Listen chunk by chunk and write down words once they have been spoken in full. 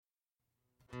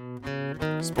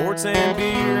sports and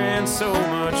beer and so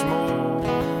much more.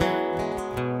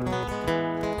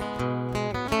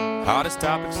 Hottest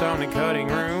topics on the cutting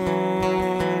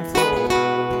room floor.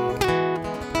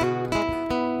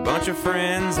 Bunch of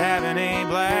friends having a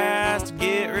blast.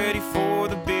 Get ready for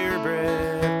the Beer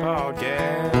Breath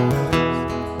Podcast.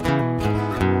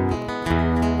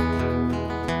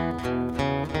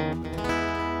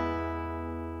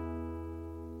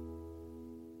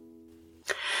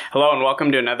 Hello and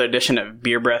welcome to another edition of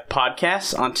Beer Breath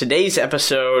Podcast. On today's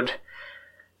episode,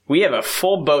 we have a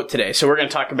full boat today. So we're going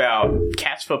to talk about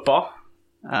Cats football.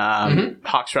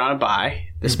 Hawks were on a bye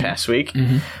this past week.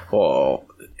 Well,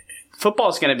 football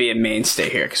is going to be a mainstay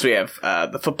here because we have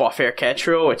the football fair catch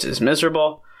rule, which is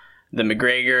miserable, the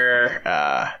McGregor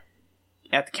at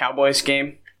the Cowboys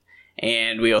game,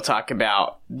 and we will talk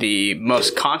about the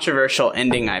most controversial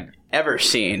ending I've ever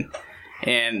seen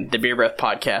in the Beer Breath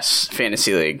Podcast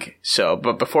Fantasy League. So,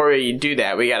 but before we do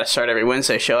that, we got to start every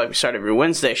Wednesday show like we start every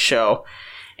Wednesday show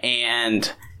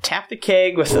and tap the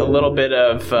keg with a little bit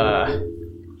of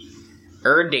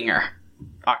Erdinger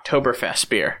Oktoberfest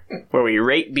beer, where we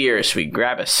rate beers. We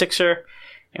grab a sixer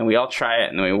and we all try it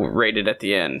and then we rate it at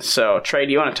the end. So, Trey,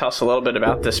 do you want to tell us a little bit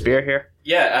about this beer here?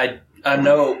 Yeah, I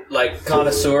know, like,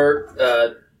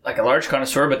 connoisseur, like a large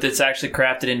connoisseur, but it's actually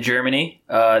crafted in Germany.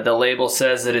 The label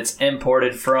says that it's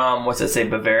imported from, what's it say,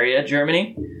 Bavaria,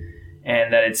 Germany,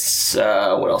 and that it's,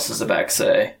 what else does the back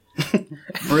say?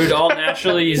 Brewed all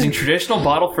naturally using traditional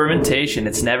bottle fermentation.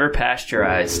 It's never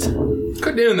pasteurized.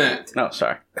 Quit doing that. No,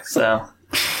 sorry. So,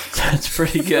 that's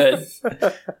pretty good.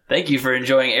 Thank you for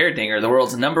enjoying Erdinger, the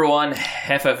world's number one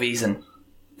Hefeweizen.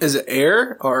 Is it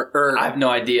air or I have no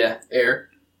idea. air?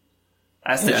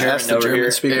 That's the German over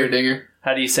here. speaker. Erdinger.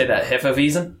 How do you say that?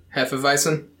 Hefeweizen?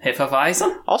 Hefeweizen.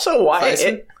 Hefeweizen? Also, why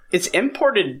Weizen? it's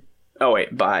imported? Oh wait,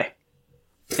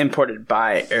 imported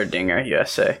by Erdinger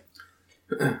USA.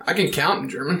 I can count in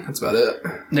German. That's about it.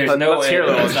 There's no let's way hear a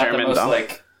little it's not the German, most, Dom.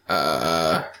 like...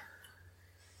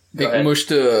 Go Ik ahead. moest...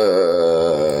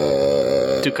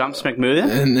 Du kommst mit Müde?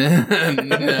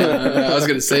 No, I was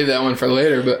going to save that one for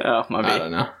later, but Oh, my I bad.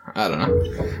 don't know.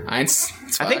 Eins,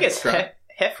 I think it's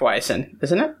Hefeweizen,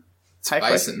 isn't it? It's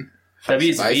Weizen. W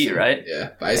is V, Weizen. right?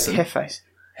 Yeah, Weizen. Hefeweizen.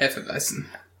 Hefeweizen.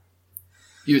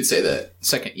 You would say that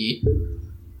second E.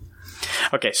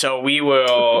 Okay, so we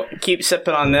will keep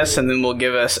sipping on this, and then we'll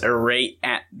give us a rate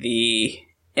at the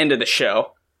end of the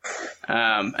show.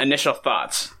 Initial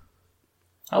thoughts.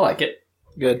 I like it.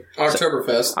 Good.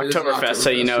 Oktoberfest. It is an Oktoberfest, so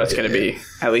you know it's going to be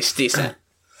at least decent.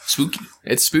 spooky.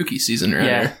 It's spooky season right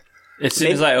Yeah. here. As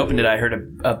soon as I opened it, I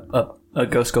heard a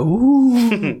ghost go,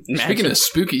 ooh. Speaking of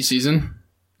spooky season,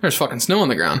 there's fucking snow on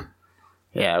the ground.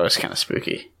 Yeah, it was kind of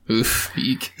spooky. Oof,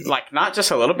 eek. Like, not just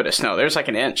a little bit of snow. There's like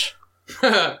an inch.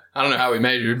 I don't know how we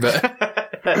measured,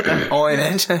 but Only an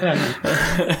inch.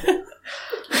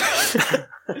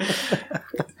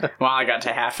 Well, I got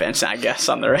to half inch, I guess,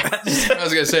 on the rest. I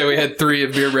was gonna say we had 3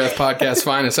 of Beer Breath Podcast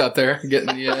finest out there getting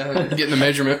the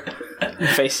measurement.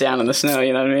 Face down in the snow,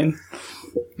 you know what I mean?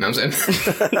 Know what I'm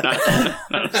saying? Not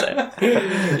I'm saying.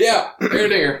 Yeah,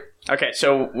 Erdinger. Okay,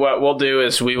 so what we'll do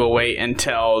is we will wait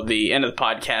until the end of the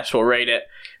podcast. We'll rate it.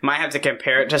 Might have to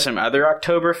compare it to some other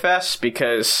Oktoberfests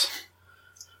because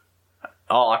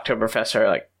all Oktoberfests are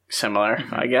like similar,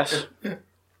 I guess.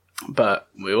 But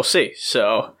we will see.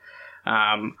 So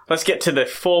let's get to the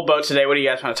full boat today. What do you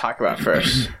guys want to talk about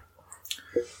first?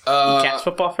 Cats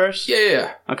football first?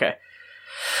 Yeah. Okay.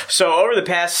 So over the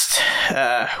past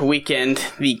weekend,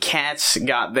 the Cats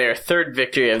got their 3rd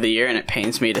victory of the year, and it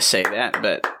pains me to say that,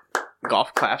 but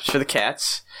golf claps for the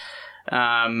Cats.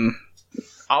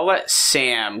 I'll let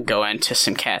Sam go into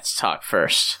some Cats talk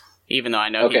first, even though I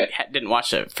know he didn't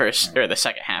watch the first or the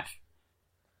second half.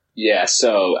 Yeah,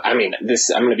 so, I mean,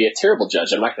 I'm going to be a terrible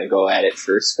judge. I'm not going to go at it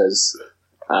first because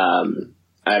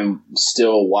I'm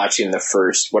still watching the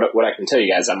first. What I can tell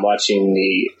you guys, I'm watching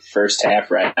the first half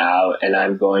right now, and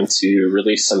I'm going to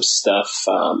release some stuff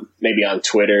maybe on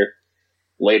Twitter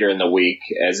later in the week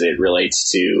as it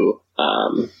relates to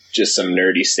just some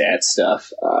nerdy stat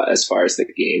stuff as far as the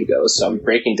game goes. So I'm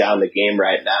breaking down the game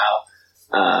right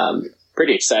now.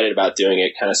 Pretty excited about doing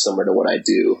it, kind of similar to what I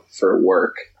do for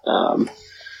work.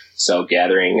 So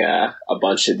gathering a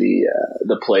bunch of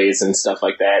the plays and stuff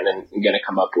like that, and then I'm going to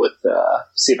come up with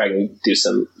see if I can do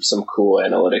some cool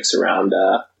analytics around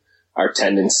our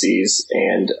tendencies.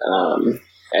 And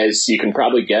as you can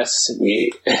probably guess,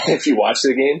 if you watch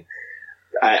the game,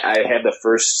 I had the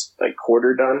first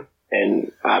quarter done,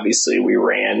 and obviously we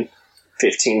ran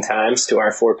 15 times to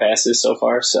our 4 passes so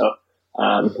far. So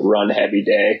run heavy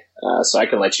day. So I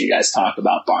can let you guys talk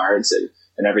about Barnes and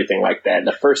and everything like that.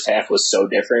 The first half was so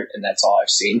different, and that's all I've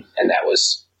seen. And that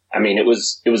was, I mean, it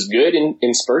was good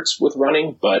in spurts with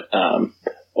running, but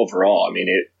overall, I mean,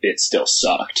 it still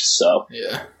sucked. So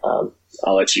Yeah. I'll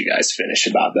let you guys finish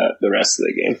about the rest of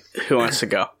the game. Who wants to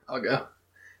go? I'll go.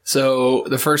 So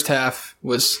the first half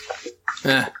was,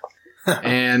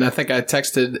 and I think I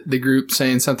texted the group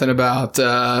saying something about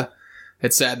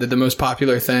it's sad that the most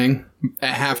popular thing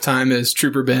at halftime is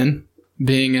Trooper Ben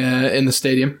being in the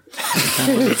stadium.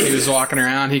 He was walking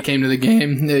around. He came to the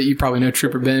game. You probably know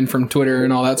Trooper Ben from Twitter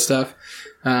and all that stuff.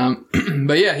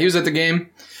 But yeah, he was at the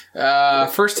game.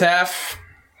 First half,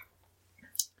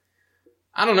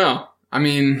 I don't know. I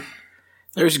mean,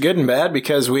 There's good and bad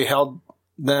because we held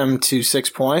them to 6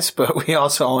 points, but we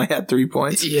also only had 3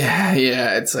 points. yeah.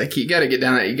 It's like you got to get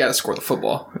down there. You got to score the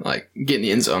football, like get in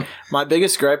the end zone. My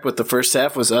biggest gripe with the first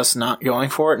half was us not going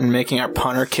for it and making our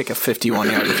punter kick a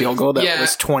 51-yard field goal that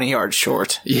was 20 yards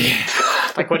short. Yeah.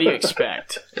 Like, what do you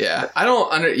expect? Yeah, I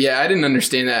didn't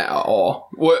understand that at all.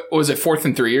 What was it, 4th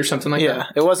and 3 or something like Yeah,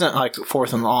 that? it wasn't like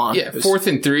 4th and long. Yeah, It was 4th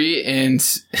and 3 and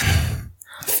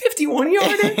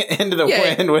 51-yarder? into the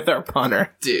wind with our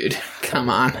punter. Dude, come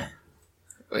on.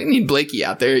 We need Blakey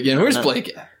out there again. Where's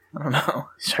Blake at? I don't know.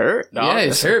 He's hurt. dog. Yeah,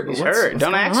 he's hurt. He's What's hurt.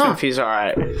 Don't going ask him on? if he's all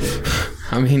right.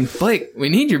 I mean, Blake, we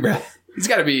need your breath. He's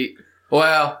got to be,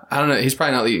 well, I don't know. He's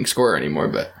probably not leading scorer anymore,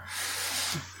 but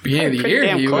beginning of the Pretty year,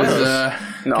 damn he close. was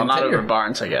No, not contender. over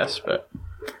Barnes, I guess, but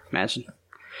imagine.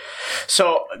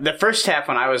 So the first half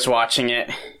when I was watching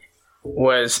it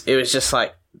was just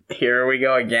like, here we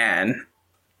go again,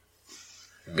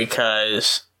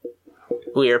 because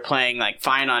we were playing like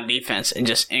fine on defense and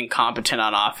just incompetent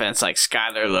on offense. Like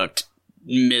Skyler looked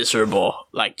miserable,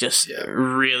 like just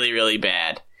really, really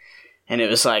bad. And it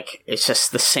was like, it's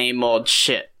just the same old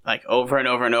shit, like over and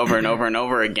over and over and over and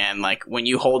over again. Like when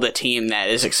you hold a team that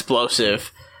is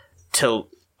explosive to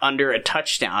under a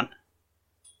touchdown,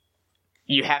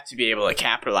 you have to be able to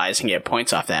capitalize and get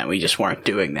points off that. And we just weren't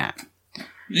doing that.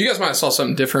 You guys might have saw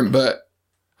something different, but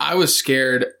I was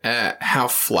scared at how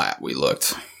flat we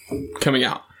looked coming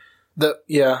out.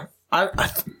 I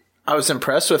was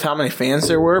impressed with how many fans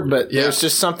there were, but Yeah. there was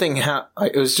just something.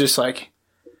 It was just like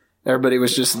everybody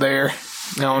was just there.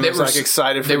 No one They was were like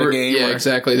excited for They the were, game. yeah, or-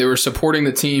 exactly. They were supporting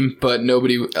the team, but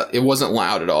nobody. It wasn't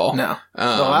loud at all. No, the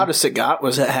loudest it got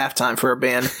was at halftime for a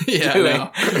band. Yeah, doing, I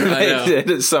know. I they know.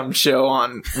 did some show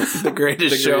on The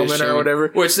Greatest Showman or whatever.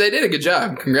 Which they did a good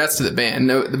job. Congrats to the band.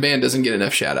 No, the band doesn't get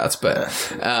enough shout outs, but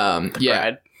yeah.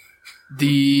 Brad.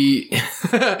 The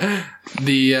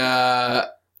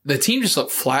the team just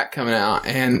looked flat coming out,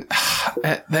 and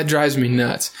that drives me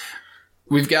nuts.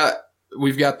 We've got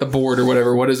the board or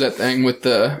whatever. What is that thing with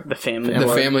the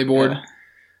family board? Yeah.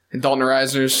 And Dalton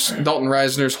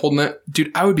Reisner's holding it.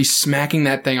 Dude, I would be smacking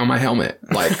that thing on my helmet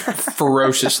like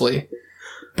ferociously.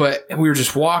 But we were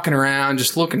just walking around,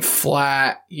 just looking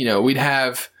flat. You know, we'd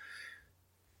have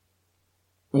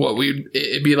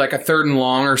it'd be like a 3rd and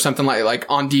long or something like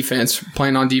on defense,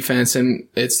 playing on defense, and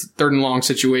it's 3rd and long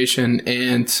situation,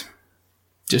 and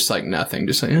just like nothing,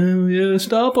 just like, oh yeah,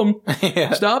 stop them,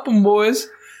 stop them, boys.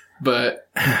 But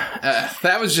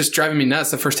that was just driving me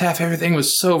nuts. The first half, everything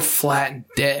was so flat and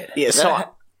dead. Yeah, so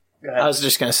I was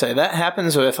just going to say, that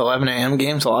happens with 11 a.m.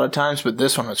 games a lot of times, but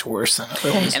this one was worse than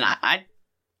other ones. and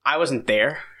I wasn't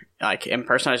there, like in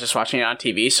person. I was just watching it on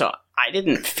TV, so I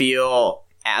didn't feel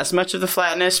as much of the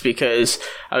flatness because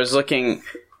I was looking.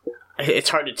 It's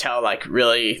hard to tell, like,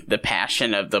 really the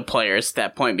passion of the players at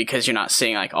that point because you're not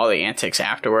seeing, like, all the antics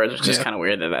afterwards, which is kind of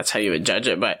weird that that's how you would judge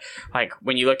it. But, like,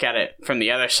 when you look at it from the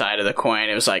other side of the coin,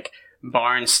 it was like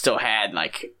Barnes still had,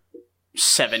 like,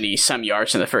 70-some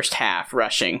yards in the first half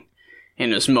rushing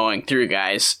and was mowing through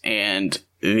guys, and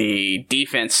the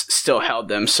defense still held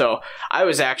them. So I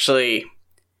was actually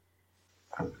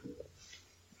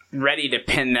ready to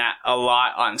pin that a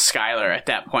lot on Skyler at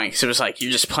that point because it was like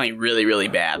you're just playing really, really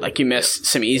bad. Like you missed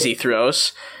some easy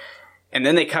throws, and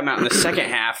then they come out in the second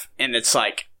half, and it's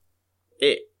like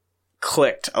it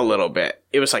clicked a little bit.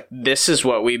 It was like, this is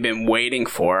what we've been waiting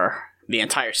for the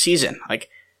entire season. Like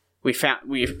we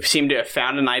seem to have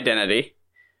found an identity,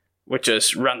 which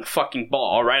is run the fucking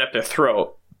ball right up their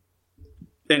throat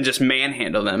and just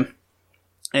manhandle them.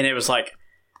 And it was like,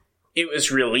 it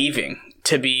was relieving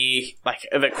to be like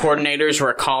the coordinators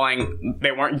were calling.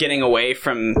 They weren't getting away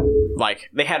from, like,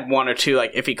 they had one or two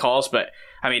like iffy calls, but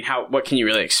I mean, what can you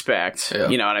really expect? Yeah.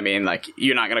 You know what I mean? Like,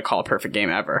 you're not going to call a perfect game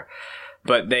ever.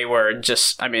 But they were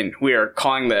just, I mean, we were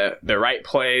calling the right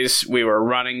plays. We were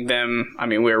running them. I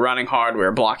mean, we were running hard. We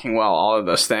were blocking well, all of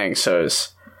those things. So it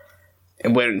was,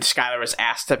 when Skyler was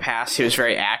asked to pass, he was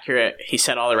very accurate. He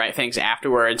said all the right things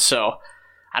afterwards. So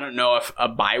I don't know if a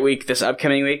bye week this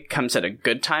upcoming week comes at a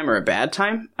good time or a bad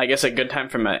time. I guess a good time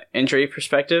from an injury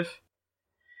perspective.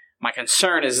 My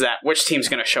concern is that which team's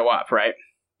going to show up, right?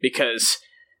 Because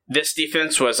this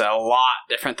defense was a lot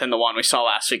different than the one we saw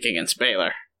last week against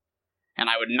Baylor. And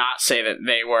I would not say that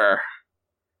they were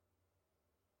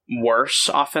worse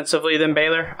offensively than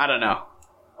Baylor. I don't know.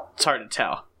 It's hard to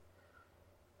tell.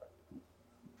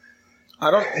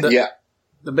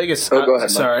 The biggest. Go ahead.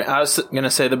 Sorry, I was going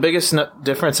to say the biggest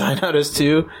difference I noticed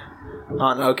too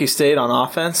on Okie State on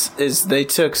offense is they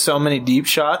took so many deep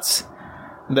shots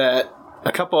that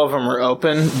a couple of them were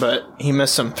open, but he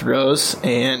missed some throws.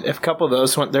 And if a couple of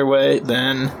those went their way,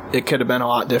 then it could have been a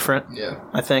lot different. Yeah,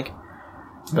 I think.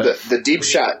 But The deep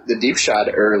shot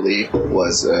early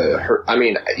was I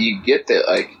mean, you get that,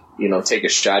 like, you know, take a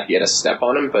shot, you had a step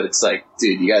on him, but it's like,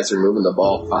 dude, you guys are moving the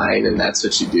ball fine, and that's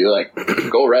what you do. Like,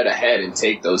 go right ahead and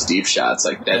take those deep shots.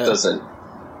 Like, that doesn't.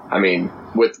 I mean,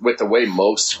 with the way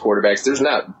most quarterbacks, there's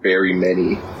not very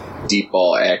many deep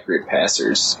ball accurate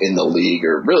passers in the league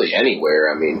or really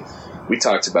anywhere. I mean, we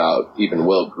talked about even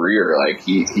Will Greer. Like,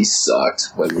 he sucked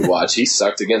when we watched. He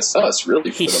sucked against us, really.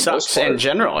 He for the sucks most part. in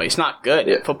general. He's not good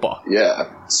at football.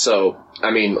 Yeah. So,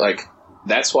 I mean, like,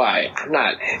 that's why I'm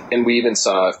not. And we even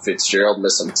saw Fitzgerald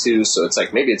miss them too. So it's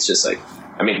like, maybe it's just like,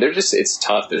 I mean, it's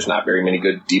tough. There's not very many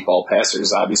good deep ball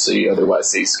passers, obviously.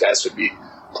 Otherwise, these guys would be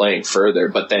playing further.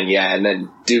 But then, and then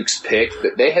Duke's pick.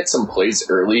 They had some plays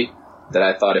early that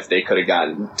I thought if they could have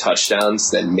gotten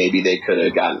touchdowns, then maybe they could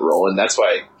have gotten rolling. That's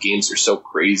why games are so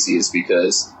crazy, is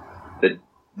because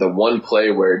the one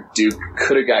play where Duke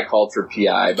could have got called for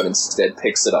PI, but instead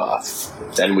picks it off,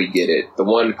 then we get it. The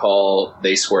one call,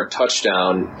 they score a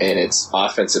touchdown, and it's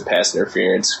offensive pass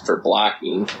interference for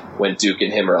blocking when Duke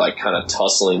and him are like kind of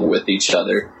tussling with each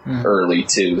other early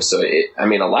too. So a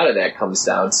lot of that comes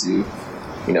down to,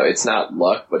 you know, it's not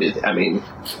luck, but it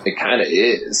kind of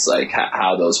is like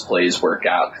how those plays work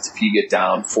out. Because if you get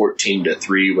down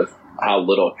 14-3 with how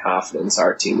little confidence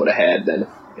our team would have had, then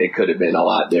it could have been a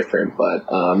lot different. But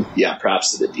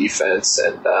props to the defense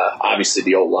and obviously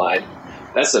the O-line.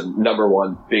 That's the number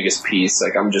one biggest piece.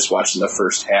 Like, I'm just watching the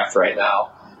first half right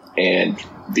now, and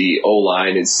the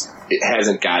O-line it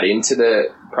hasn't got into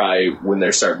the probably when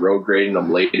they start road grading them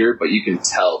later, but you can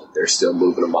tell that they're still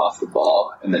moving them off the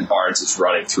ball, and then Barnes is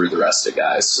running through the rest of the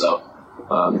guys. So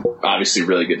obviously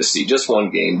really good to see. Just one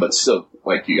game, but still,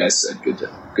 like you guys said, good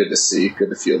to see, good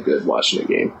to feel good watching a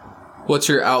game. What's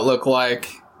your outlook like?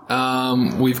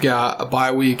 We've got a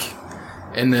bye week,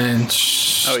 and then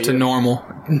to Norman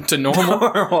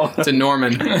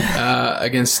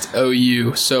against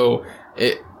OU. So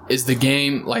is the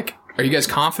game like? Are you guys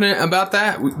confident about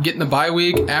that? Getting the bye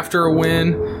week after a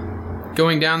win,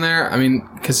 going down there?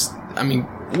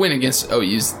 Win against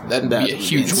OU's that'd be a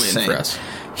huge win for us.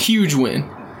 Huge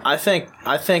win. I think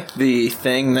the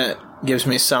thing that gives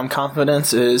me some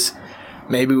confidence is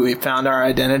maybe we found our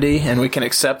identity and we can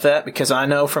accept that, because I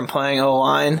know from playing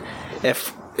O-line,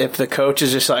 if the coach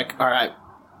is just like, all right,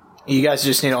 you guys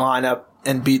just need to line up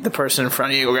and beat the person in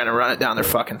front of you, we're going to run it down their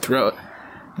fucking throat,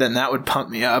 then that would pump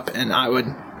me up and I would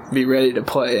be ready to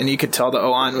play. And you could tell the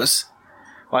O-line was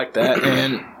like that.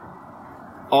 And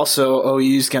also,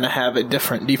 OU's going to have a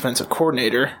different defensive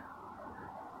coordinator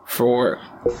for,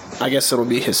 I guess it'll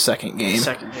be his second game.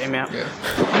 Second game,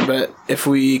 yeah. But if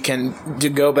we can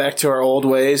go back to our old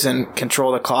ways and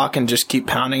control the clock and just keep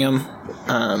pounding them,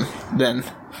 then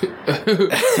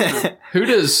who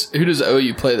does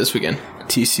OU play this weekend?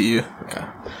 TCU. Okay.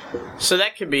 So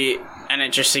that could be an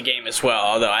interesting game as well,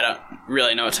 although I don't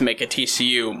really know what to make of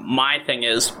TCU. My thing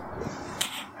is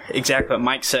exactly what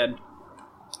Mike said.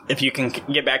 If you can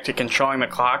get back to controlling the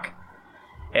clock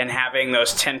and having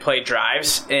those 10-play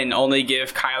drives and only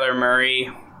give Kyler Murray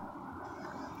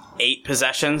 8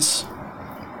 possessions,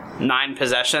 9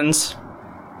 possessions,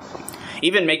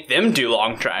 even make them do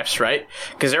long drives, right?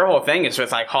 Because their whole thing is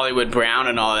with like Hollywood Brown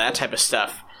and all of that type of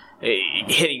stuff,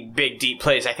 hitting big deep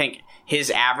plays. I think his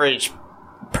average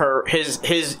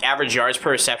yards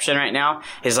per reception right now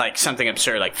is like something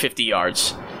absurd, like 50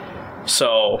 yards.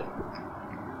 So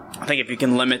I think if you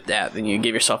can limit that, then you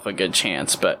give yourself a good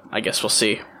chance, but I guess we'll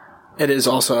see. It is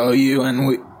also OU,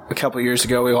 and a couple of years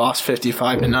ago we lost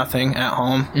 55-0 at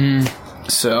home.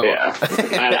 So yeah,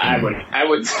 I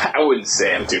wouldn't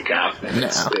say I'm too confident.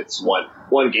 No. It's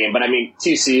one game, but I mean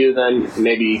TCU. Then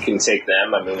maybe you can take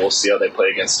them. I mean, we'll see how they play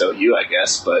against OU, I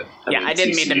guess. But I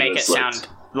didn't mean to make it sound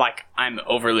like I'm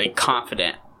overly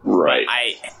confident. Right. But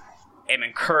I am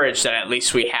encouraged that at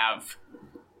least we have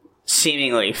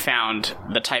seemingly found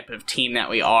the type of team that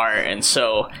we are, and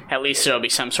so at least there'll be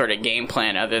some sort of game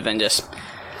plan other than just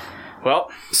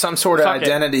Well, some sort of Fuck it.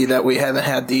 identity that we haven't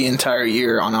had the entire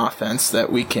year on offense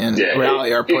that we can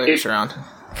rally our players around.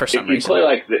 for some If you reason.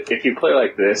 play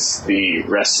like this, the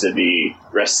rest of the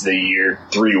year,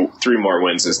 three more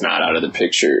wins is not out of the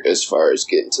picture as far as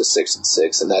getting to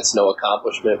 6-6, and that's no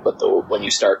accomplishment. But when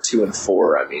you start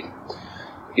 2-4, I mean,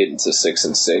 getting to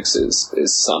 6-6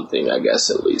 is something, I guess,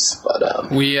 at least.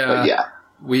 But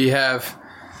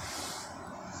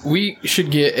we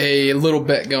should get a little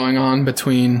bet going on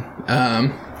between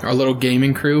our little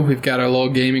gaming crew. We've got our little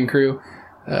gaming crew,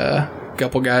 a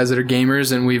couple guys that are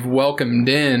gamers, and we've welcomed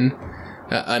in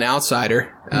an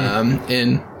outsider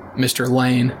in Mr.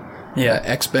 Lane,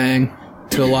 X-Bang,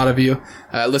 to a lot of you.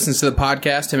 Listens to the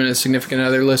podcast. Him and his significant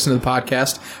other listen to the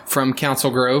podcast from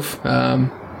Council Grove.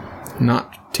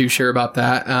 Not too sure about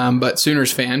that, but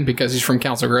Sooners fan because he's from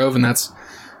Council Grove, and that's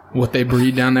what they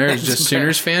breed down there. Is just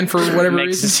Sooners fan for whatever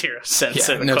Makes reason. zero sense.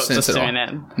 Yeah, no sense at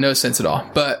all. No sense at all.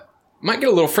 But might get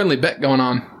a little friendly bet going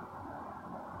on.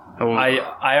 I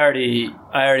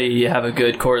already have a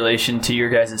good correlation to your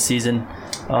guys' season.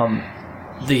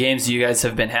 The games you guys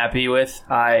have been happy with,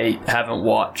 I haven't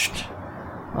watched.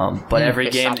 But every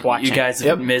game stop you guys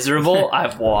have been miserable,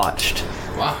 I've watched.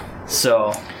 Wow.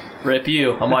 So, rip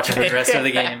you. I'm watching for the rest of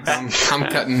the games. I'm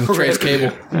cutting Trey's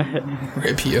cable.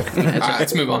 Rip you. All right,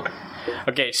 let's move on.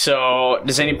 Okay, so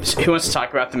who wants to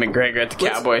talk about the McGregor at the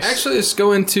Cowboys? Actually, let's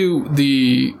go into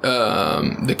the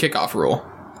kickoff rule.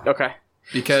 Okay.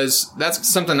 Because that's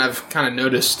something I've kind of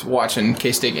noticed watching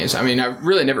K-State games. I mean, I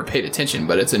really never paid attention,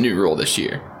 but it's a new rule this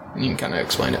year. And you can kind of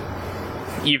explain it.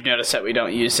 You've noticed that we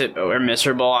don't use it, but we're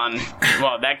miserable on...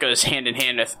 Well, that goes hand in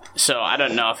hand with... So, I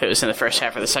don't know if it was in the first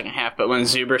half or the second half, but when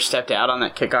Zuber stepped out on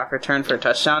that kickoff return for a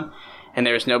touchdown, and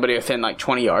there was nobody within,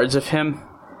 20 yards of him,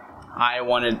 I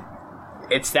wanted...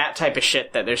 It's that type of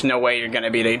shit that there's no way you're going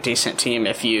to beat a decent team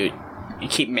if you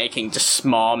keep making just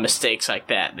small mistakes like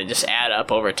that. They just add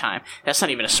up over time. That's not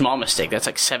even a small mistake. That's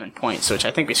 7 points, which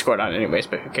I think we scored on anyways,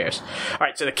 but who cares? All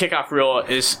right, so the kickoff rule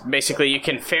is basically you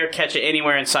can fair catch it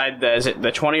anywhere inside is it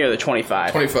the 20 or the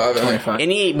 25? 25.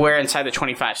 Anywhere inside the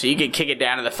 25. So you can kick it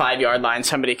down to the 5-yard line.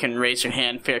 Somebody can raise their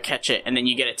hand, fair catch it, and then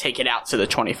you get to take it out to the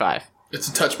 25. It's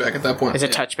a touchback at that point. It's a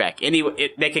touchback.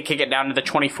 They could kick it down to the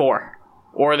 24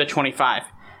 or the 25.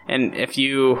 And if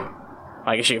you...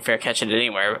 I guess you can fair catch it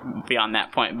anywhere beyond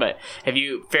that point, but if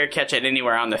you fair catch it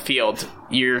anywhere on the field,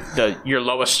 your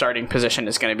lowest starting position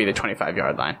is going to be the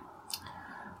 25-yard line.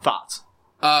 Thoughts?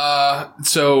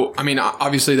 So, I mean,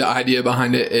 obviously the idea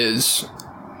behind it is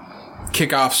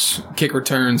kickoffs, kick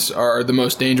returns are the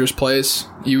most dangerous plays,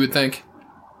 you would think.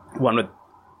 One would...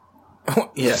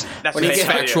 Yeah. That's When what you they get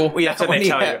tell factual- you. That's what they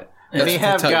tell you. When you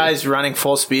have guys running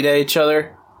full speed at each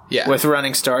other with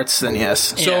running starts, then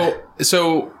yes.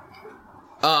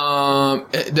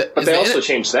 But they also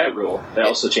changed that rule. They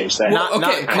also changed that.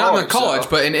 Not in college,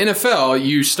 but in NFL,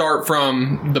 you start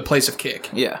from the place of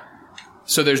kick. Yeah.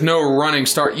 So there's no running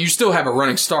start. You still have a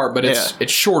running start, but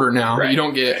it's shorter now. Right. You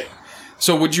don't get...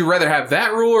 So would you rather have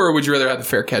that rule, or would you rather have the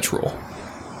fair catch rule?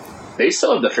 They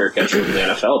still have the fair catch rule in the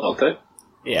NFL, don't they?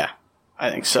 Yeah, I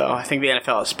think so. I think the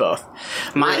NFL has both.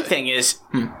 My thing is...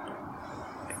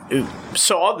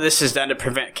 So all this is done to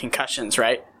prevent concussions,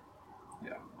 right?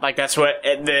 Like, that's what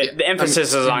the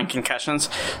emphasis is on concussions.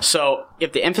 So,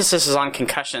 if the emphasis is on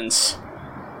concussions,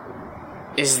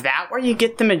 is that where you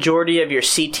get the majority of your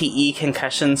CTE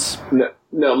concussions?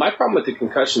 No, my problem with the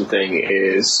concussion thing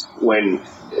is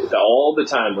all the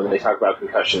time when they talk about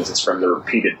concussions, it's from the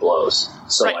repeated blows.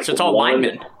 So, right, so it's all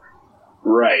linemen.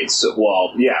 Right. So,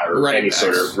 well, yeah, or running any backs.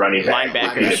 sort of running back.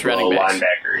 Linebackers, running backs.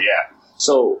 Linebacker, yeah.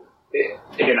 So,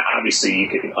 and obviously you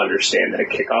can understand that a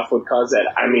kickoff would cause that.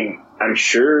 I mean, I'm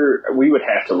sure we would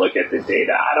have to look at the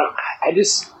data. I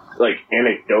just,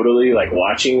 anecdotally,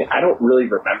 watching, I don't really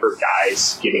remember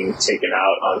guys getting taken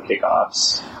out on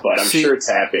kickoffs, but I'm sure it's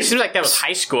happened. It seems like that was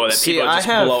high school, that people just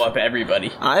blow up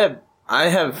everybody.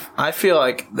 I feel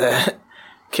like that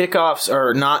kickoffs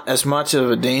are not as much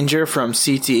of a danger from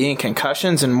CTE and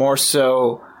concussions, and more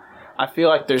so, I feel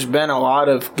like there's been a lot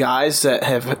of guys that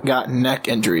have gotten neck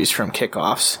injuries from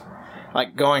kickoffs.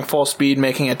 Like going full speed,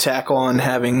 making a tackle, and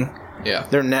having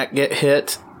their neck get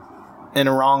hit in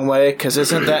a wrong way. Because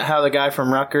isn't that how the guy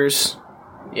from Rutgers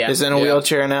is in a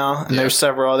wheelchair now? And there's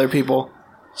several other people.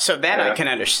 So that I can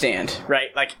understand, right?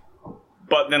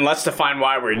 But then let's define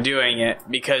why we're doing it.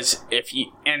 Because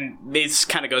and this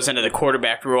kind of goes into the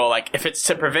quarterback rule. If it's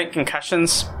to prevent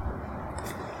concussions,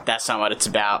 that's not what it's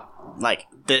about.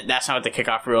 That's not what the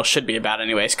kickoff rule should be about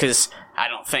anyways, because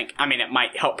it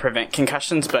might help prevent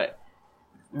concussions, but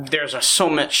there's so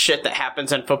much shit that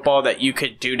happens in football that you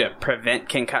could do to prevent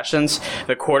concussions.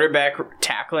 The quarterback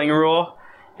tackling rule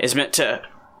is meant to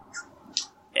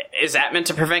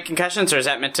prevent concussions, or is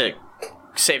that meant to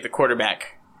save the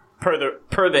quarterback per the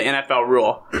NFL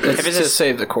rule? It's to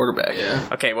save the quarterback. Yeah.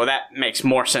 Okay, well that makes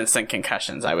more sense than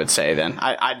concussions, I would say. Then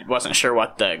I wasn't sure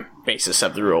what the basis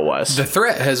of the rule was. The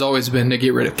threat has always been to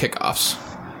get rid of kickoffs,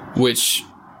 which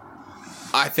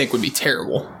I think would be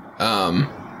terrible.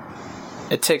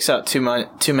 It takes out too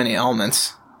many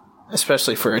elements,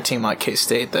 especially for a team like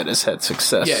K-State that has had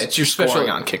success. Yeah, it's your special scoring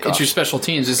on kickoff. It's your special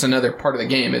teams. It's another part of the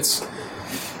game. It's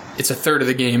a third of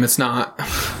the game. It's not,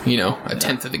 a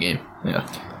tenth of the game. Yeah.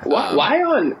 Why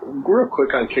real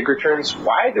quick on kick returns,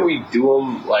 why do we do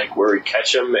them like where we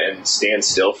catch them and stand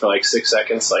still for like 6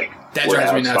 seconds? Like That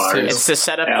drives me nuts, too. It's to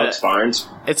set up Alex Barnes.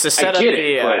 It's to I set up get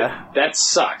the. it, but that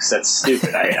sucks. That's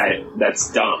stupid.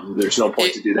 That's dumb. There's no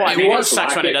point to do that. Well, I mean, it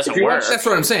sucks when it doesn't work. That's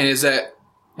what I'm saying, is that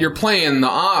you're playing the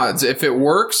odds. If it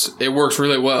works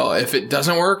really well. If it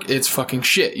doesn't work, it's fucking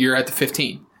shit. You're at the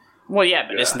 15. Well, yeah,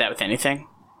 but isn't that with anything?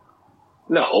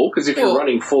 No, because if you're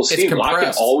running full steam, Lockett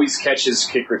compressed. always catches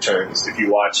kick returns. If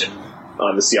you watch him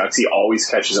on the Seahawks, he always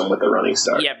catches them with the running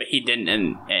start. Yeah, but he didn't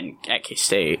in at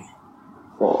K-State.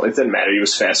 Well, it didn't matter. He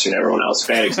was faster than everyone else.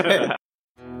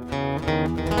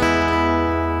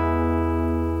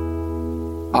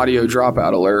 Audio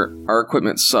dropout alert. Our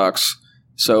equipment sucks,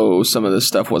 so some of this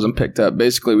stuff wasn't picked up.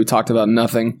 Basically, we talked about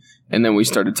nothing, and then we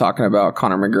started talking about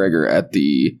Conor McGregor at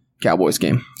the Cowboys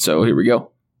game. So here we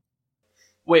go.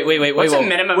 Wait. What's the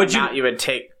minimum amount you would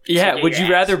take? Yeah, to would get you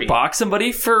your rather ass beat? box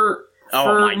somebody for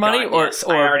my money God, or yes.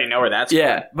 I already know where that's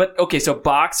yeah, going. but okay, so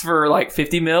box for like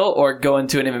 50 mil or go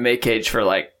into an MMA cage for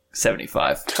like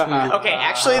 75. Okay,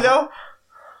 actually though,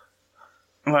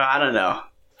 well, I don't know.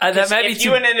 That might be If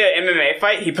you went into an MMA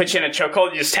fight, he put you in a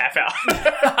chokehold, you just tap out.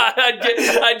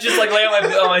 I'd just like lay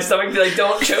on my stomach and be like,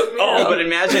 don't choke me. Oh, out. but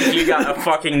imagine if you got a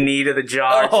fucking knee to the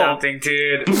jaw or Oh. something,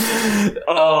 dude.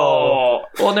 Oh.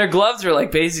 Well, and their gloves are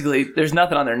like basically, there's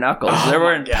nothing on their knuckles. They're my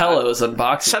wearing God. pillows on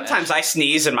boxing. Sometimes I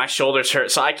sneeze and my shoulders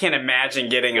hurt, so I can't imagine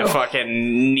getting a fucking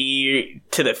knee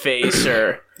to the face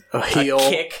or A heel. a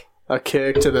kick.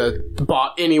 To the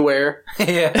bot anywhere.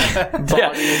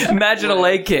 Yeah, imagine a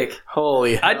leg kick.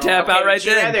 Holy hell. I'd tap out right Would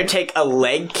you there. rather take a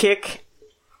leg kick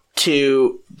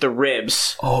to the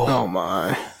ribs, Oh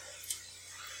my.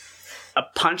 a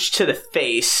punch to the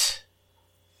face?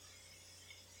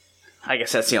 I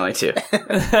guess that's the only two.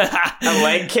 A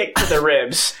leg kick to the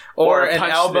ribs, Or a an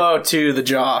punch elbow to the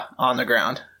jaw on the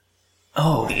ground.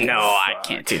 Oh, No, I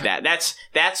can't do that.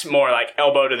 That's more like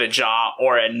elbow to the jaw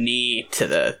or a knee to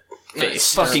the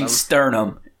face. fucking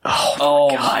sternum.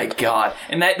 Oh my god!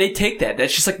 And they take that.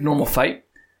 That's just like normal fight.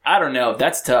 I don't know.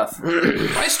 That's tough.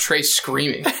 Why is Trey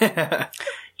screaming?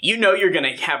 You know you're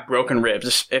gonna have broken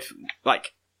ribs if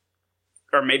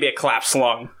or maybe a collapsed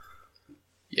lung.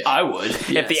 I would.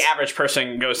 If the average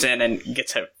person goes in and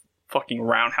gets a fucking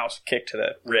roundhouse kick to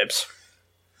the ribs.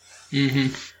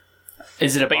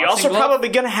 Is it a But boxing you're also glove? probably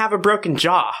gonna have a broken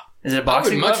jaw. Is it a I would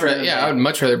boxing much glove? rather, I would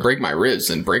much rather break my ribs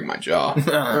than break my jaw.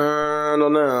 I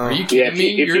don't know. Are you Yeah, kidding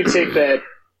me? if you take that,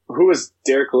 who was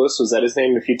Derek Lewis? Was that his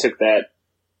name? If you took that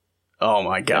Oh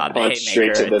my god, punch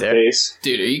straight to right the there. face,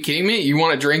 Dude, are you kidding me? You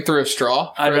want to drink through a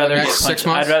straw for I'd rather the get next 6 punched.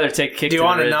 months? I'd rather take a kick. Do you to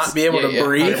want the to ribs. not be able to Yeah.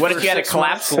 breathe? What if for you had a 6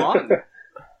 collapsed months? lung?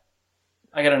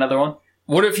 I got another one.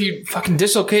 What if you fucking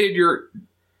dislocated your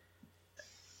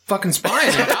fucking spine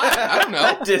and died? I don't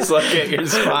know. Dislocate your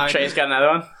spine. Trey's got another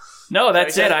one? No,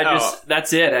 that's it. Oh.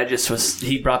 That's it. I just was.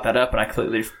 He brought that up, and I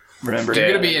completely remembered. You're it.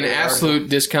 going to be in absolute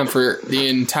discomfort the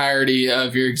entirety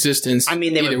of your existence. I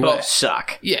mean, they either would both way.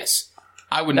 suck. Yes.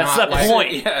 I would That's not the like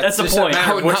point. Yeah, That's the it's just point. a matter I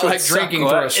of would which not would like suck drinking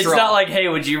what. through a It's straw. not like, hey,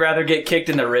 would you rather get kicked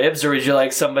in the ribs, or would you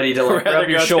like somebody to like Rather rub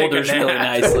your go take shoulders a nap. really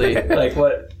nicely? Like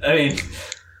what? I mean,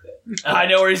 I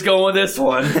know where he's going with this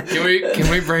one. Can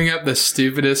we bring up the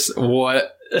stupidest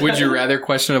what would you rather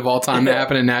question of all time that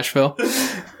happened in Nashville?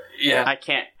 Yeah.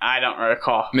 I don't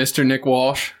recall. Mr. Nick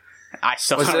Walsh. I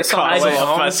still Was don't this recall. on I was the a way little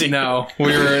home? fuzzy. No,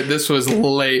 this was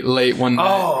late one night.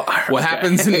 Oh, What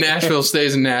happens in Nashville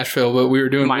stays in Nashville, but we were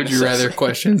doing Minus would you 6. rather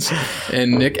questions.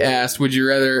 And Nick asked, would you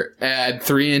rather add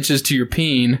 3 inches to your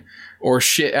peen or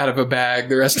shit out of a bag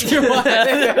the rest of your life?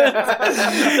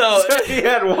 So, He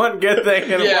had one good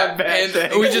thing and Yeah, one bad and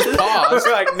thing. we just paused.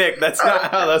 We're like, Nick, that's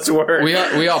not how this works.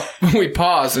 We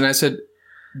paused, and I said,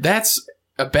 that's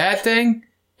a bad thing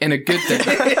and a good thing.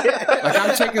 Like,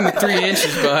 I'm taking the 3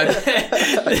 inches, bud.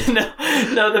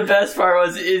 no, the best part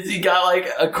is he got like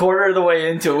a quarter of the way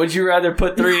into it. Would you rather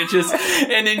put 3 inches?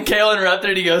 And then Kale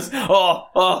interrupted and he goes,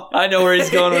 oh, I know where he's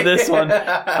going with this one.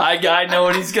 I know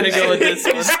what he's going to go with this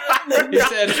one. He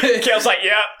said, Kale's like,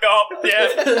 yeah, oh,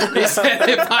 yeah. he said,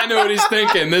 if I know what he's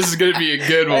thinking, this is going to be a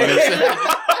good one. He said,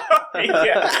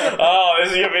 Yeah. Oh,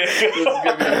 this is gonna be a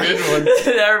good one.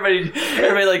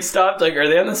 everybody like stopped. Like, are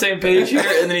they on the same page here?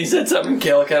 And then he said something.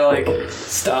 Kale kind of like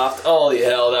stopped. Holy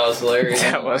hell, that was hilarious.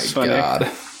 That was funny. God.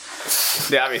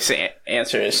 The obvious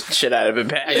answer is shit out of a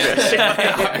bag.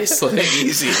 Obviously.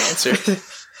 Easy answer.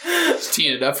 Just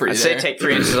teeing it up for you I say there. take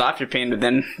 3 inches off your pain, but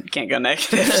then you can't go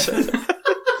negative.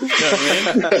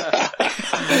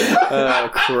 Oh,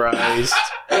 Christ.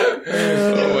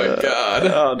 Oh, my God.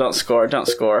 Oh, don't score. Don't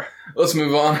score. Let's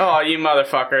move on. Oh, you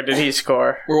motherfucker. Did he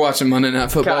score? We're watching Monday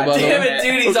Night Football, by the Damn way. it,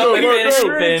 dude. He's on my fantasy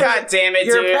bin. God damn it,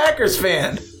 You're dude. a Packers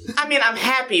fan. I mean, I'm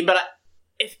happy, but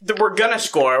if we're going to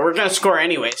score, we're going to score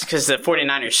anyways because the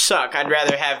 49ers suck. I'd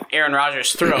rather have Aaron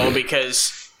Rodgers throw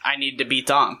because I need to beat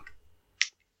Tom.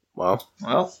 Well.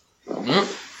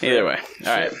 Either way.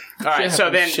 All right. So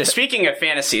then, Shit. speaking of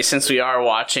fantasy, since we are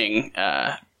watching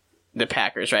the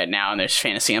Packers right now and there's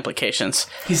fantasy implications.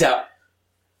 He's out.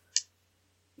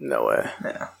 No way.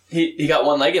 He got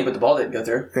one leg in, but the ball didn't go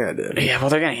through. Yeah, dude. Yeah, well,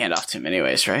 they're going to hand off to him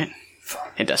anyways, right?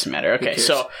 It doesn't matter. Okay,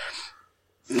 so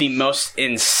the most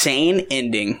insane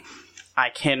ending I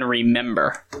can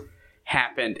remember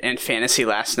happened in fantasy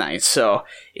last night. So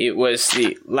it was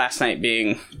the last night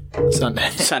being Sunday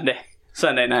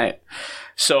night.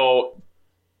 So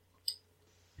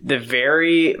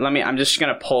I'm just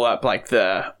going to pull up like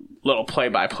the little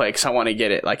play-by-play because I want to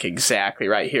get it like exactly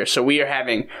right here. So we are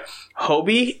having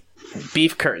Hobie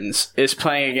Beef Curtains is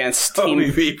playing against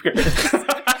Hobie Beef Curtains.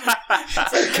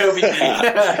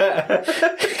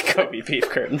 Kobe Beef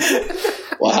Curtains.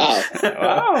 Wow.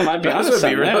 Oh, might be This honest. would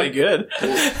be really good.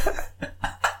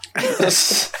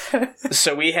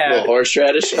 So we Little have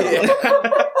horseradish. So You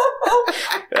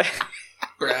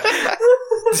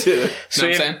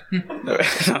we know have, what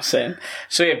I'm saying? I'm saying.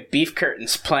 So we have Beef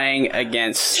Curtains playing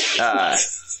against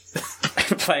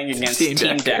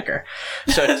Team Decker.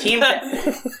 So Team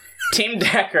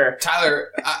Decker.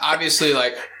 Tyler, obviously,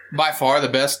 like, by far the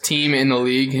best team in the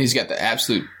league. He's got the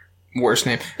absolute worst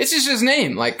name. It's just his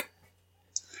name. Like,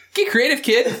 get creative,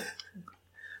 kid.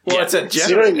 Well, it's a You don't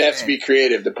general. even have to be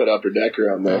creative to put Upper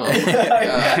Decker on there.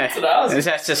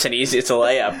 That's just an easy. It's a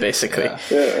layup, basically. Yeah.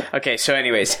 Yeah. Okay, so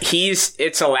anyways,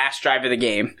 it's the last drive of the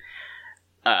game.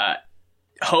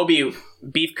 Hobie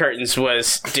Beef Curtains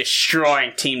was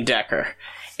destroying Team Decker.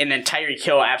 And then Tyreek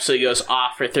Hill absolutely goes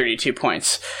off for 32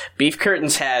 points. Beef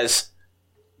Curtains has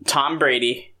Tom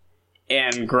Brady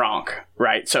and Gronk,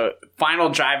 right? So final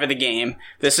drive of the game.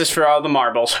 This is for all the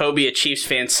marbles. Hobie, a Chiefs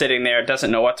fan sitting there,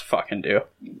 doesn't know what to fucking do.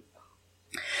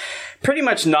 Pretty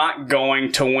much not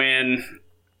going to win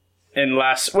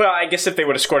unless, well, I guess if they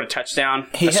would have scored a touchdown,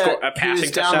 a He was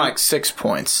passing down touchdown. like 6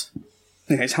 points.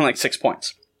 He's down like 6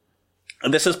 points.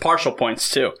 This is partial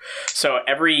points too. So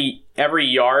every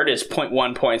yard is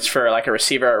 0.1 points for like a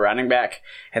receiver or running back,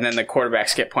 and then the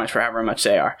quarterbacks get points for however much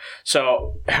they are.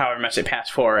 So however much they pass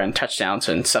for and touchdowns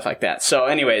and stuff like that. So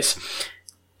anyways,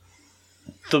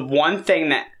 the one thing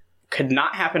that could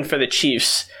not happen for the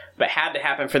Chiefs but had to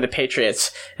happen for the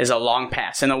Patriots is a long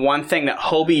pass. And the one thing that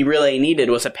Hobie really needed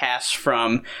was a pass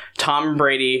from Tom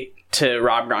Brady to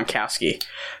Rob Gronkowski.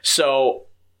 So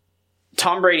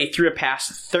Tom Brady threw a pass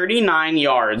 39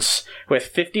 yards with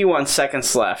 51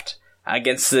 seconds left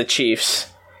against the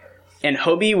Chiefs, and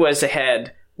Hobie was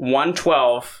ahead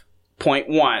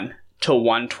 112.1 to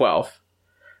 112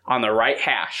 on the right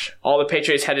hash. All the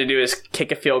Patriots had to do is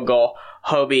kick a field goal.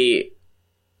 Hobie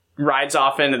rides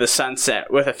off into the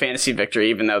sunset with a fantasy victory,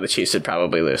 even though the Chiefs would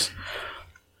probably lose.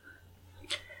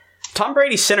 Tom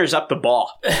Brady centers up the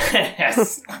ball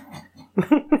Yes.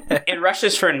 and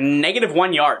rushes for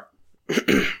 -1 yard.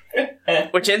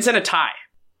 Which ends in a tie.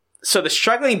 So the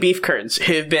struggling Beef Curtains,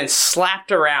 who have been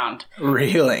slapped around,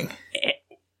 Reeling.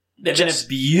 They've been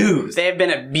abused. they have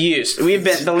been abused.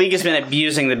 The league has been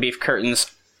abusing the Beef Curtains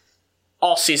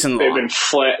all season long.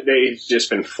 They've just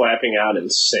been flapping out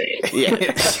insane. Yeah.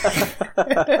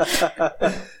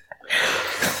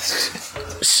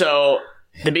 So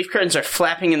the Beef Curtains are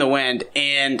flapping in the wind,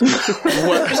 and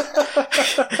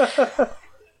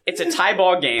it's a tie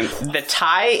ball game. The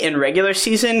tie in regular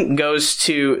season goes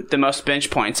to the most bench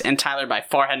points, and Tyler by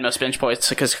far had most bench points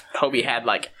because Hobie had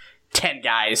like 10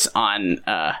 guys on.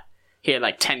 He had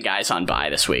like 10 guys on bye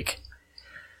this week.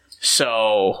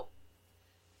 So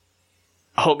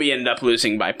Hobie ended up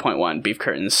losing by 0.1. Beef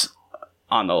Curtains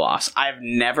on the loss. I've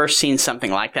never seen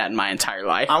something like that in my entire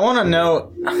life. I want to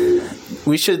know,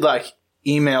 we should like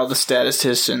email the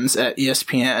statisticians at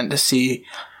ESPN to see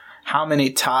how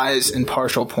many ties and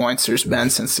partial points there's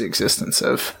been since the existence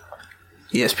of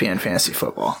ESPN Fantasy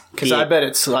Football. Because I bet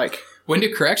it's like, When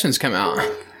did corrections come out?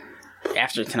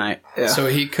 after tonight. Yeah. So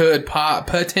he could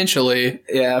potentially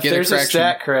Yeah, if get there's a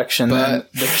stat correction, then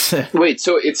but- there's a... Wait,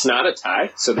 so it's not a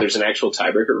tie? So there's an actual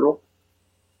tiebreaker rule?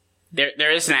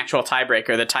 There is an actual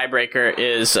tiebreaker. The tiebreaker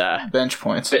is bench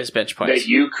points. bench points. That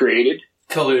you created?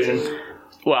 Collusion.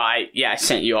 Well, I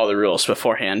sent you all the rules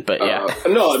beforehand, but yeah.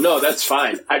 No, that's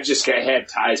fine. I had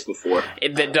ties before.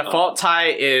 The default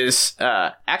tie is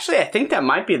actually I think that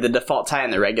might be the default tie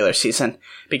in the regular season,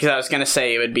 because I was going to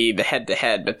say it would be the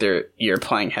head-to-head, but you're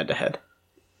playing head-to-head.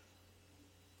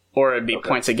 Or it'd be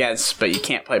points against, but you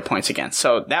can't play points against.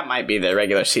 So that might be the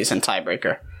regular season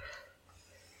tiebreaker.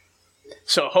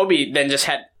 So Hobie then just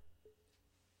had,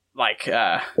 like,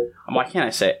 why can't I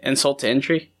say it? Insult to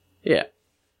injury? Yeah.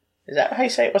 Is that how you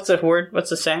say it? What's the word? What's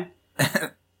the saying?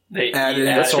 They Added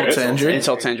insult to injury.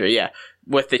 Insult to injury, yeah.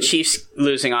 With the Chiefs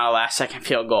losing on a last-second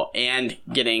field goal and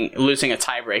losing a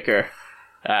tiebreaker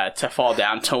to fall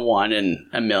down to 1 in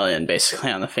a million,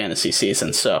 basically, on the fantasy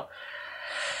season. So,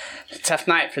 tough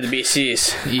night for the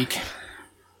BCs. Eek.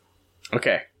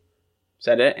 Okay. Is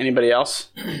that it? Anybody else?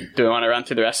 Do we want to run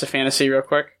through the rest of fantasy real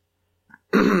quick?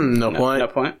 No point. No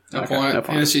point? No Okay, point. no point.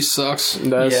 Fantasy sucks.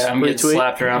 Yeah, I'm getting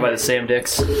slapped around by the Sam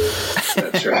Dicks.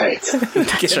 That's right.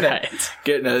 That's right.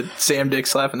 Getting a Sam Dick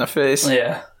slap in the face.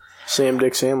 Yeah. Sam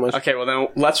Dick sandwich. Okay, well then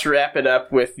let's wrap it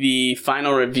up with the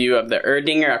final review of the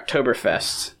Erdinger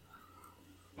Oktoberfest.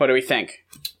 What do we think?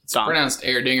 Dom? Pronounced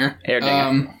Erdinger.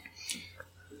 Erdinger.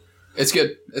 It's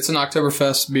good. It's an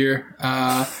Oktoberfest beer.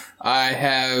 I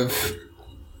have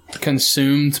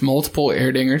consumed multiple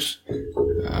Erdingers.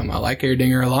 I like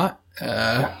Erdinger a lot.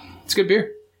 It's a good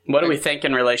beer. What do we think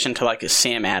in relation to like a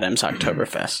Sam Adams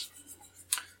Oktoberfest?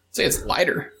 I'd say it's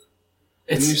lighter.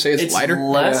 Didn't you say it's lighter?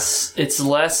 Less. Yeah. It's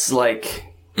less like.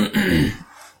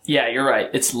 Yeah, you're right.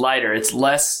 It's lighter. It's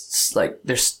less like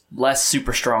there's less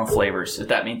super strong flavors. If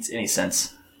that makes any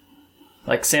sense.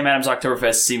 Like Sam Adams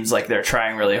Oktoberfest seems like they're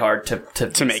trying really hard to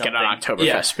make it an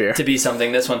Oktoberfest beer. To be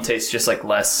something. This one tastes just like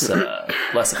less of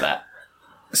that.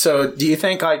 So, do you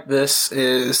think like this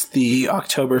is the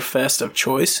Oktoberfest of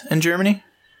choice in Germany?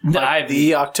 Like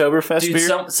the Oktoberfest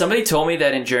beer? Somebody told me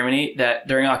that in Germany, that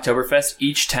during Oktoberfest,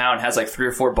 each town has like 3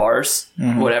 or 4 bars,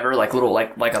 whatever, like little,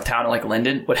 like a town like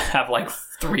Linden would have like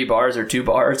 3 bars or 2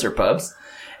 bars or pubs.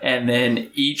 And then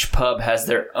each pub has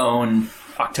their own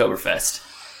Oktoberfest.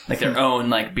 Like their own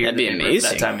like beer. That'd be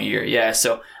amazing. That time of year. Yeah.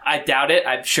 So I doubt it.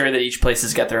 I'm sure that each place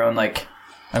has got their own like,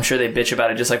 I'm sure they bitch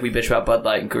about it just like we bitch about Bud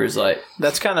Light and Coors Light.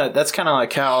 That's kind of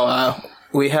like how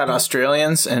we had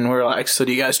Australians and we're like, so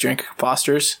do you guys drink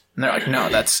Foster's? And they're like, no,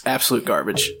 that's absolute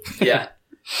garbage. Yeah.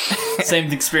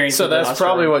 Same experience. So with that's Australia.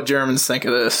 probably what Germans think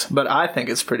of this. But I think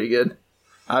it's pretty good.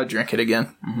 I would drink it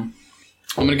again. I'm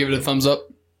going to give it a thumbs up.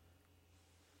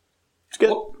 It's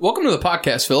good. Welcome to the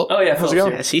podcast, Philip. Oh yeah, How's it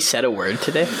going? Has he said a word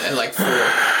today? And like 4.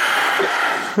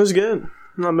 It was good.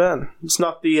 Not bad. It's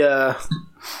not the.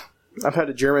 I've had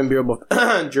a German beer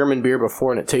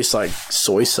before, and it tastes like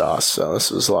soy sauce. So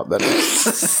this was a lot better.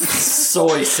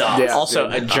 soy sauce. Yeah. Also,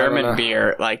 dude, a German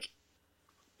beer, like,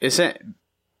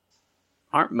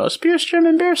 aren't most beers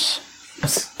German beers?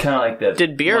 It's kind of like the.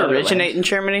 Did beer motherland. originate in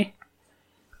Germany?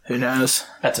 Who knows?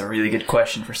 That's a really good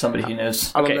question for somebody who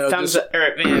knows. I don't Okay, know. thumbs Just, up. Or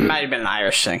it might have been an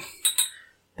Irish thing.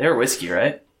 They're whiskey,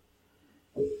 right?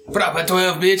 Put up at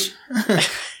 12, bitch.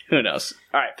 Who knows?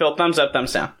 All right, Phil, thumbs up,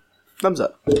 thumbs down. thumbs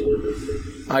up.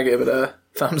 I gave it a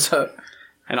thumbs up.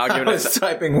 And I'll I give it was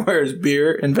typing "Where's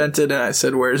beer invented?" and I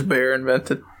said "Where's bear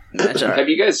invented?" That's all right. Have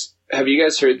you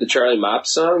guys heard the Charlie Mop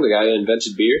song? The guy who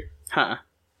invented beer? Huh.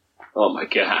 Oh my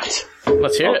god!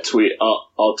 Let's hear it.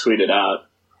 I'll tweet it out.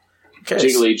 Okay.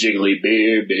 Jiggly jiggly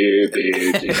beer,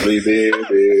 jiggly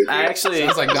beer. I actually,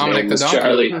 Sounds like Dominic Name the was Donkey.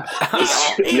 Charlie.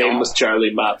 His name was Charlie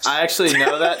Mops. I actually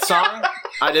know that song.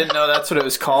 I didn't know that's what it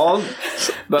was called.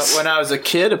 But when I was a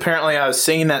kid, apparently I was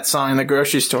singing that song in the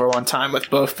grocery store one time with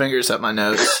both fingers up my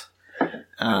nose.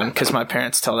 Because my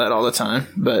parents tell that all the time.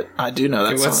 But I do know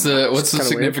that Okay, what's song. the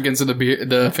significance of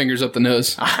the fingers up the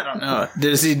nose? I don't know.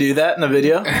 Does he do that in the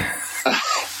video?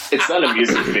 It's not a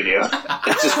music video.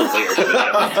 It's just a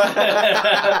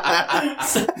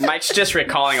lyric. Mike's just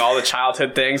recalling all the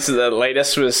childhood things. The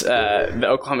latest was the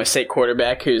Oklahoma State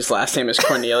quarterback whose last name is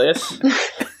Cornelius.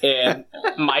 And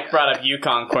Mike brought up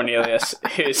Yukon Cornelius,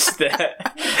 who's the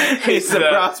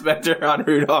prospector on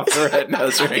Rudolph the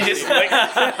Red-Nosed Reindeer.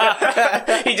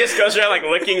 he just goes around like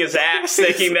licking his ass,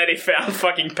 thinking that he found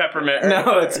fucking peppermint.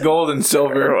 No, it's gold and or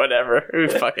silver. whatever. Who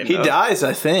fucking He knows? dies,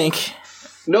 I think.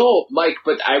 No, Mike,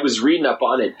 but I was reading up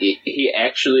on it. He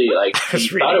actually, he was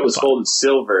thought reading it was up gold and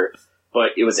silver,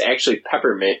 but it was actually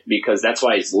peppermint because that's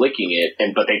why he's licking it.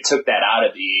 But they took that out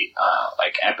of the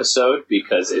episode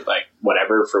because it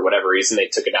for whatever reason they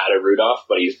took it out of Rudolph.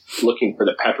 But he's looking for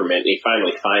the peppermint and he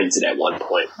finally finds it at one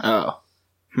point. Oh,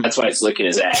 that's why he's licking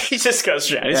his ass. He just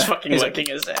goes around. He's fucking licking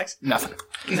his ass. nothing.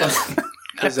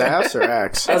 His ass or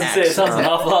axe? I was gonna say it sounds an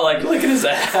awful lot like licking his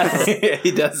ass. Yeah,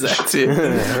 he does that too.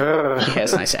 He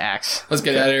has a nice axe. Let's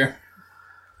get out of here.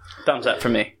 Thumbs up for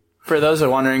me. For those who are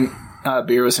wondering,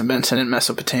 beer was invented in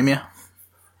Mesopotamia.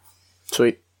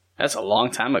 Sweet. That's a long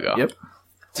time ago. Yep.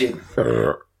 Dude.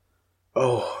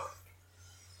 Oh.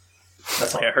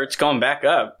 That's all. It hurts going back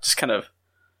up. Just kind of.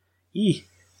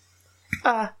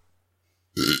 All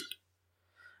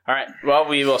right. Well,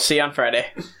 we will see you on Friday.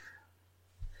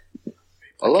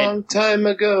 A long time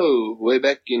ago, way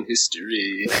back in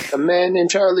history, a man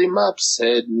named Charlie Mops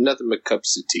had nothing but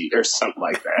cups of tea, or something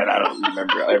like that. I don't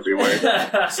remember every word. 2,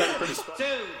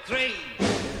 3.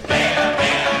 Bear,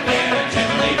 bear, bear,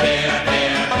 Tiddly bear,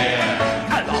 bear, bear.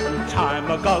 A long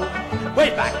time ago, way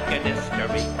back in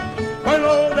history, when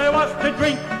all there was to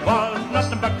drink was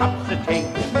nothing but cups of tea.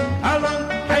 Along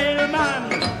came a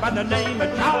man by the name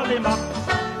of Charlie Mops,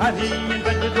 and he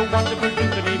invented a wonderful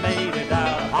drink and he made it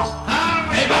out hot.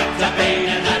 He bought a bean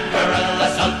and that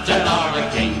gorilla sultan or a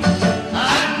king,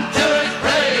 and to his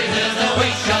praises we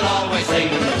shall always sing.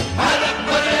 And look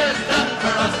what he has done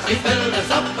for us, he filled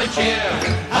us up with cheer.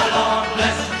 Lord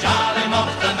bless Charlie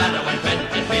Mops, the man who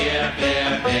invented beer, beer,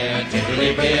 beer,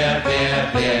 tiddly beer, beer,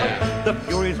 beer. The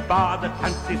Fury's Bar, the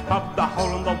Fancy's Pub, the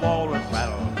hole in the wall as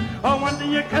well. Oh, one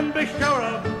thing you can be sure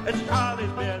of, it's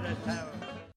Charlie's beer they sell.